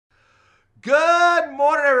Good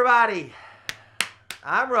morning, everybody.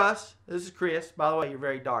 I'm Russ. This is Chris. By the way, you're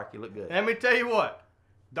very dark. You look good. Let me tell you what.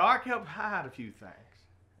 Dark helps hide a few things.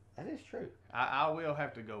 That is true. I will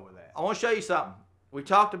have to go with that. I want to show you something. We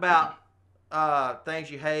talked about things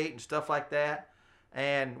you hate and stuff like that.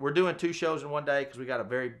 And we're doing 2 shows in one day because we got a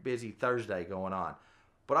very busy Thursday going on.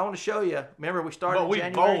 But I want to show you. Remember, we started in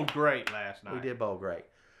January. But we bowled great last night. We did bowl great.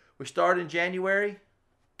 We started in January,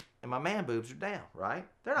 and my man boobs are down, right?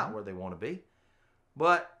 They're not where they want to be.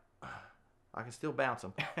 But I can still bounce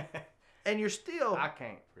them. And you're still. I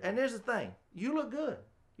can't. Really. And there's the thing. You look good.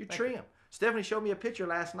 You're Thank trim. you. Stephanie showed me a picture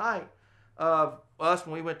last night of us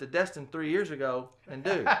when we went to Destin 3 years ago. And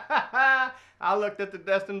dude. I looked at the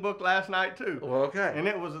Destin book last night too. Well, okay. And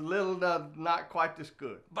it was a little not quite this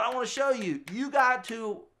good. But I want to show you. You got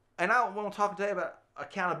to. And I want to talk today about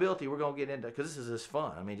accountability. We're going to get into because this is just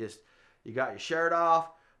fun. I mean, just you got your shirt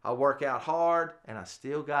off. I work out hard. And I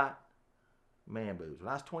still got man boobs. When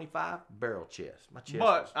I was 25, barrel chest. My chest.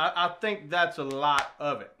 But I think that's a lot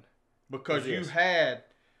of it. Because you had.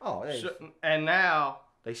 Oh, and now.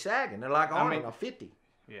 They sagging. They're like Arnold, a 50.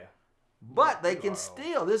 Yeah. But they can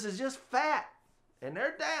still. This is just fat. And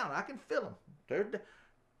they're down. I can feel them.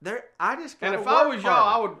 They're I just gotta And if I was work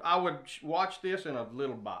harder. y'all, I would watch this in a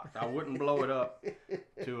little box. I wouldn't blow it up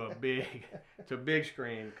to a big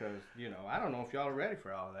screen because, you know, I don't know if y'all are ready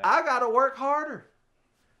for all that. I got to work harder.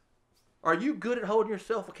 Are you good at holding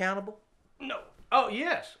yourself accountable? No. Oh,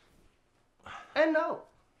 yes. And no.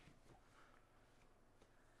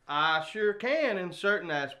 I sure can in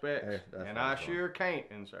certain aspects, and I sure can't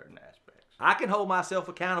in certain aspects. I can hold myself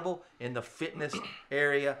accountable in the fitness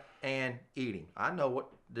area and eating. I know what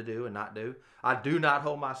to do and not do. I do not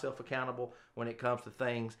hold myself accountable when it comes to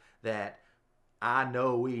things that I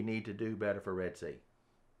know we need to do better for Red Sea.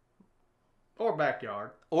 Or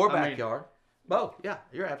backyard. Or backyard. Both. Yeah,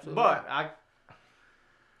 you're absolutely right. But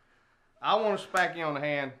I want to smack you on the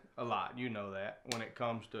hand a lot. You know that when it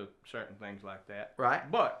comes to certain things like that. Right.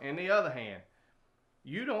 But, in the other hand,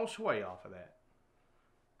 you don't sway off of that.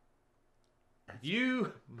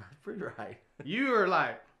 That's pretty right. You are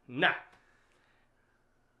like, nah.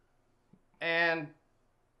 And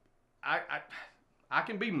I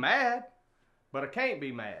can be mad, but I can't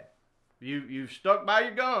be mad. You've stuck by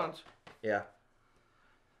your guns. Yeah.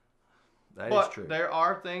 That is true. But there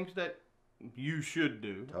are things that you should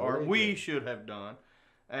do, or we should have done.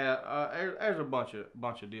 There's a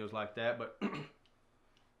bunch of deals like that, but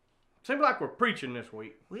seems like we're preaching this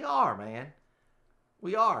week. We are, man.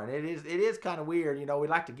 We are, and it is kind of weird. You know, we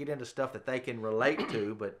like to get into stuff that they can relate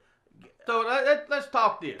to, but so let's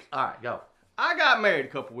talk this. All right, go. I got married a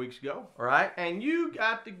couple weeks ago. All right. And you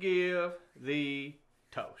got to give the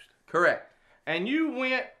toast. Correct. And you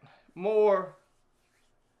went more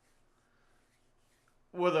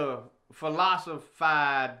with a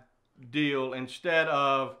philosophied deal instead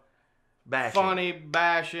of funny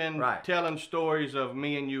bashing, telling stories of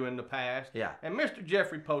me and you in the past. Yeah. And Mr.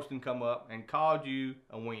 Jeffrey Poston come up and called you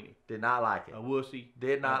a weenie. Did not like it. A wussy.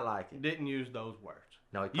 Did not like it. Didn't use those words.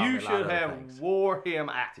 No, he called me you a lot should of other have things. wore him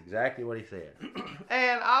out. That's exactly what he said.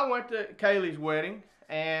 And I went to Kaylee's wedding,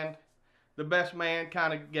 and the best man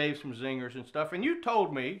kind of gave some zingers and stuff. And you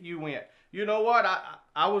told me, you went, you know what,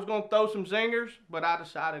 I was going to throw some zingers, but I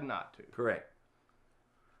decided not to. Correct.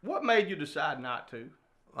 What made you decide not to?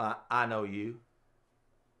 I know you.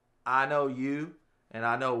 I know you, and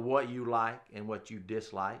I know what you like and what you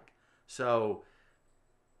dislike. So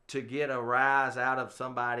to get a rise out of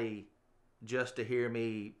somebody just to hear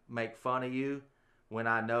me make fun of you when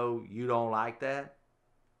I know you don't like that,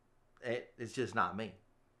 it's just not me.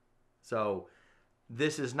 So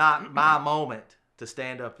this is not my moment to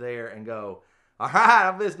stand up there and go, all right,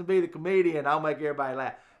 I'm listening to be the comedian. I'll make everybody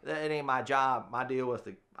laugh. That ain't my job. My deal with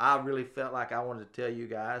I really felt like I wanted to tell you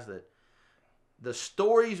guys that the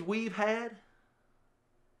stories we've had,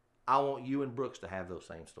 I want you and Brooks to have those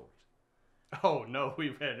same stories. Oh, no, we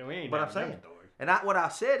ain't But having I'm saying, stories. and what I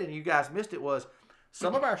said, and you guys missed it, was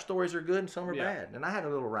some of our stories are good and some are bad. And I had a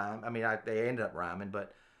little rhyme. I mean, they ended up rhyming,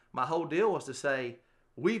 but my whole deal was to say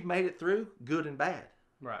we've made it through good and bad.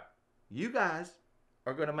 Right. You guys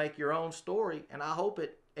are going to make your own story, and I hope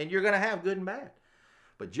it, and you're going to have good and bad.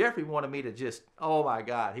 But Jeffrey wanted me to just, oh my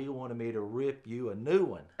God, he wanted me to rip you a new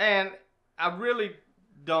one. And I really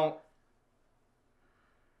don't.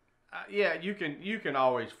 Yeah, you can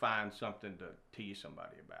always find something to tease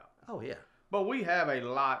somebody about. Oh yeah. But we have a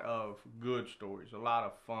lot of good stories, a lot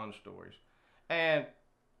of fun stories, and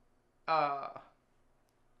I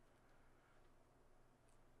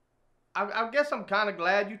guess I'm kind of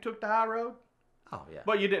glad you took the high road. Oh yeah.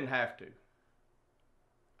 But you didn't have to.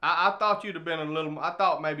 I thought you'd have been a little. I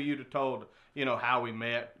thought maybe you'd have told how we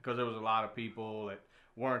met, because there was a lot of people that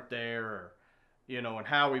weren't there, or and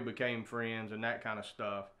how we became friends and that kind of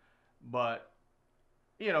stuff. But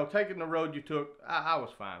taking the road you took, I was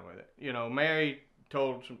fine with it. Mary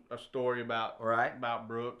told a story about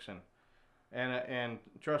Brooks, and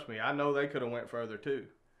trust me, I know they could have went further too.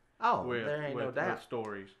 Oh, there ain't no doubt. With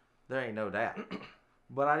stories. There ain't no doubt.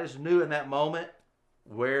 But I just knew in that moment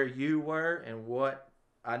where you were and what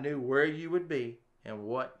I knew where you would be and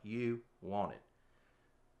what you wanted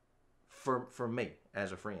for me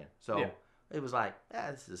as a friend. So it was like,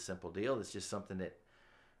 this is a simple deal. It's just something that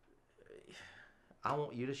I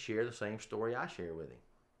want you to share the same story I share with him.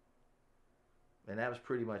 And that was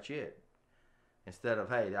pretty much it. Instead of,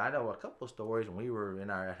 hey, I know a couple of stories when we were in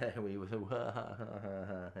our,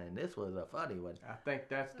 and this was a funny one. I think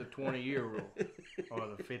that's the 20-year rule, or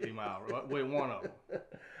the 50-mile rule. We're one of them.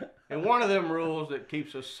 And one of them rules that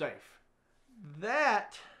keeps us safe.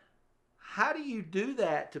 How do you do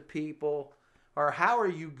that to people, or how are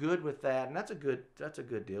you good with that? And that's a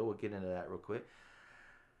good deal. We'll get into that real quick.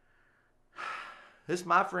 This is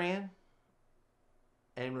my friend,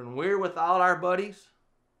 and when we're with all our buddies,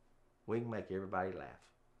 we can make everybody laugh,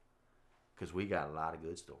 because we got a lot of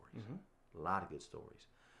good stories. A lot of good stories.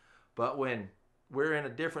 But when we're in a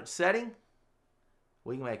different setting,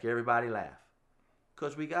 we can make everybody laugh,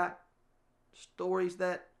 because we got stories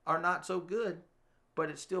that are not so good, but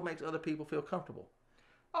it still makes other people feel comfortable.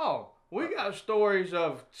 Oh, we got stories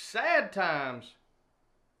of sad times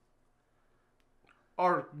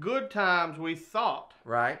or good times we thought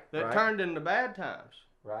that turned into bad times.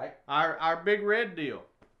 Right. Our Big Red deal.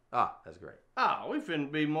 Ah, that's great. Oh, we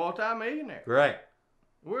finna be multi-millionaire. Great.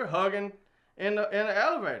 We're hugging in the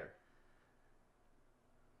elevator.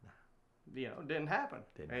 It didn't happen.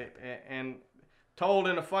 And told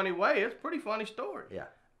in a funny way, it's a pretty funny story. Yeah.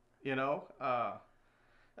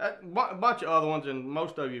 A bunch of other ones, and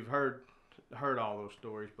most of you've heard all those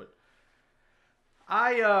stories. But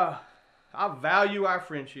I value our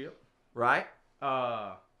friendship. Right.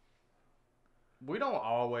 We don't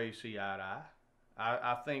always see eye to eye.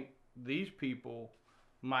 I think these people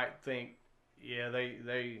might think,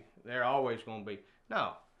 they're always going to be.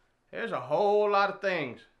 No, there's a whole lot of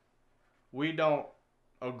things we don't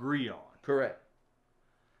agree on. Correct.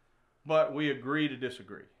 But we agree to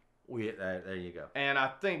disagree. There you go. And I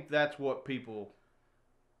think that's what people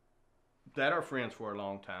that are friends for a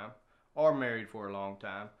long time, or married for a long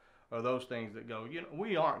time, are those things that go,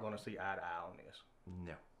 we aren't going to see eye to eye on this.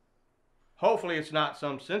 No. Hopefully it's not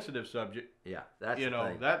some sensitive subject. Yeah, that's the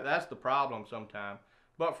thing. That's the problem sometimes.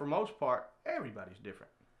 But for most part, everybody's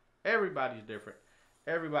different. Everybody's different.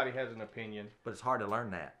 Everybody has an opinion. But it's hard to learn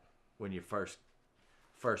that when you first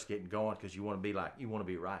getting going, because you want to be right. I want to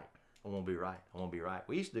be right. I want to be right.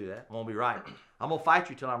 We used to do that. I want to be right. I'm going to fight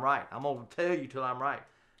you till I'm right. I'm going to tell you till I'm right.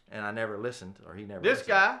 And I never listened, or he never listened. This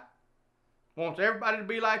guy wants everybody to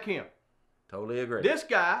be like him. Totally agree. This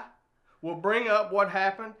guy will bring up what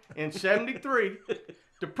happened in 73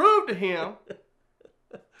 to prove to him,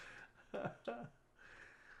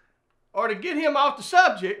 or to get him off the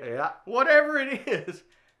subject, whatever it is.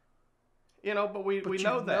 But we know that.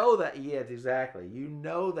 You know that. Yes, exactly. You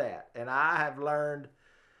know that. And I have learned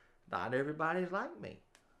not everybody's like me.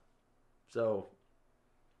 So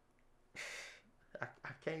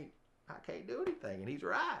I can't do anything, and he's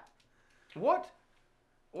right. What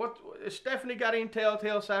Stephanie got any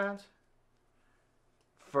telltale signs?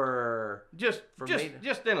 Just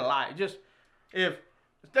in life. Just if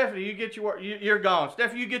Stephanie, you get your work, you're gone.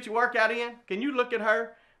 Stephanie, you get your workout in. Can you look at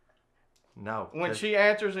her? No. When she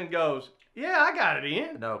answers and goes, "Yeah, I got it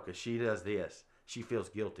in." No, because she does this. She feels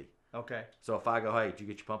guilty. Okay. So if I go, "Hey, did you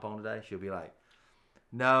get your pump on today?" She'll be like,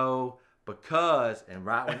 "No, because," and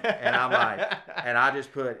I'm like, and I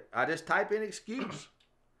just type in excuse.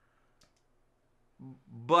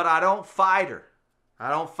 But I don't fight her.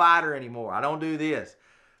 I don't fight her anymore. I don't do this.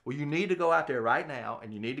 Well, you need to go out there right now,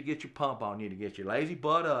 and you need to get your pump on. You need to get your lazy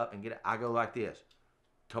butt up and I go like this.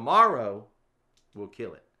 Tomorrow, we'll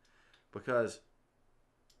kill it. Because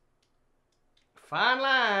fine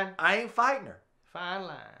line. I ain't fighting her. Fine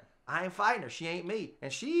line. I ain't fighting her. She ain't me.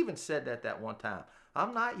 And she even said that one time.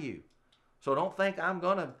 I'm not you. So don't think I'm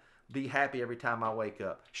going to be happy every time I wake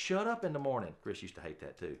up. Shut up in the morning. Chris used to hate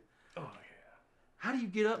that too. Oh, yeah. How do you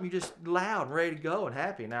get up and you're just loud and ready to go and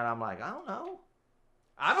happy? Now I'm like, I don't know.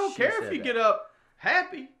 I don't care if you get up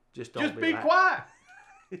happy. Just be quiet.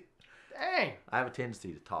 Dang. I have a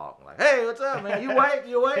tendency to talk. I'm like, hey, what's up, man? You awake?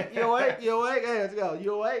 Hey, let's go.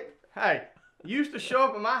 You awake? Hey, you used to show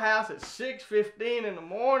up at my house at 6:15 in the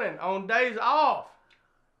morning on days off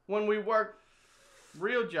when we worked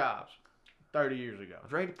real jobs 30 years ago. I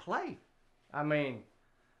was ready to play. I mean,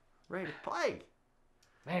 Ready to play.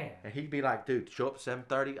 man. And he'd be like, dude, show up at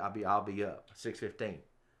 7:30. I'll be up at 6:15.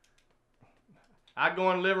 I'd go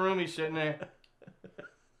in the living room. He's sitting there.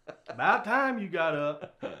 About time you got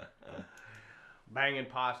up. Banging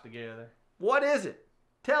pots together. What is it?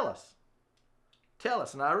 Tell us. Tell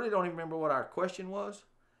us. And I really don't even remember what our question was,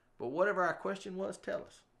 but whatever our question was, tell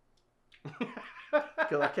us.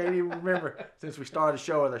 Because I can't even remember since we started the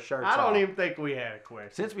show with our shirts off. I don't even think we had a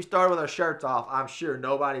question. Since we started with our shirts off, I'm sure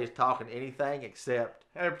nobody is talking anything except,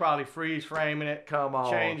 They're probably freeze framing it, come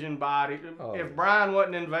on. changing body. Oh, If yeah. Brian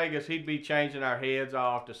wasn't in Vegas, he'd be changing our heads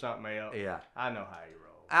off to something else. Yeah. I know how you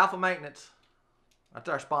roll. Alpha Maintenance. That's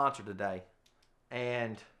our sponsor today.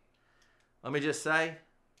 And let me just say,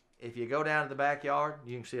 if you go down to the backyard,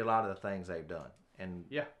 you can see a lot of the things they've done. And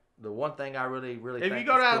Yeah. the one thing I really If think you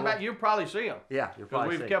go is down cool, the back, you'll probably see them. yeah, you'll Because probably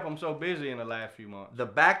we've see. kept them so busy in the last few months. The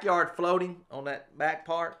backyard floating on that back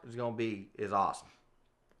part is awesome.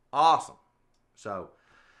 Awesome. So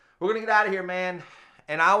we're going to get out of here, man.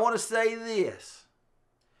 And I want to say this.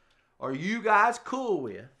 Are you guys cool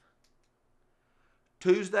with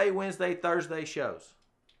Tuesday, Wednesday, Thursday shows?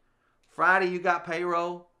 Friday, you got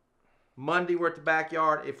payroll. Monday, we're at the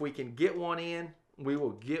backyard. If we can get one in, we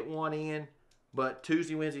will get one in. But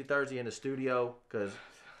Tuesday, Wednesday, Thursday in the studio because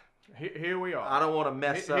Here we are. I don't want to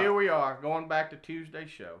mess up. Here we are, going back to Tuesday's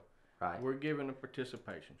show. Right. We're giving a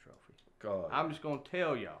participation trophy. God. I'm just going to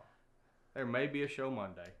tell y'all, there may be a show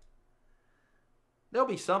Monday. There'll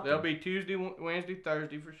be something. There'll be Tuesday, Wednesday,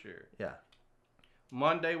 Thursday for sure. Yeah.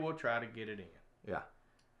 Monday, we'll try to get it in. Yeah.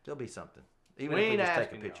 There'll be something. Even We if we ain't just take a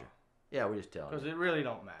asking picture. y'all. Yeah, we just tell Because you. it really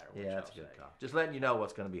don't matter what Yeah, that's a y'all good say. call. Just letting you know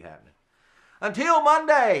what's going to be happening. Until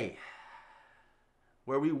Monday,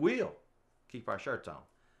 where we will keep our shirts on.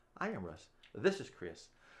 I am Russ. This is Chris.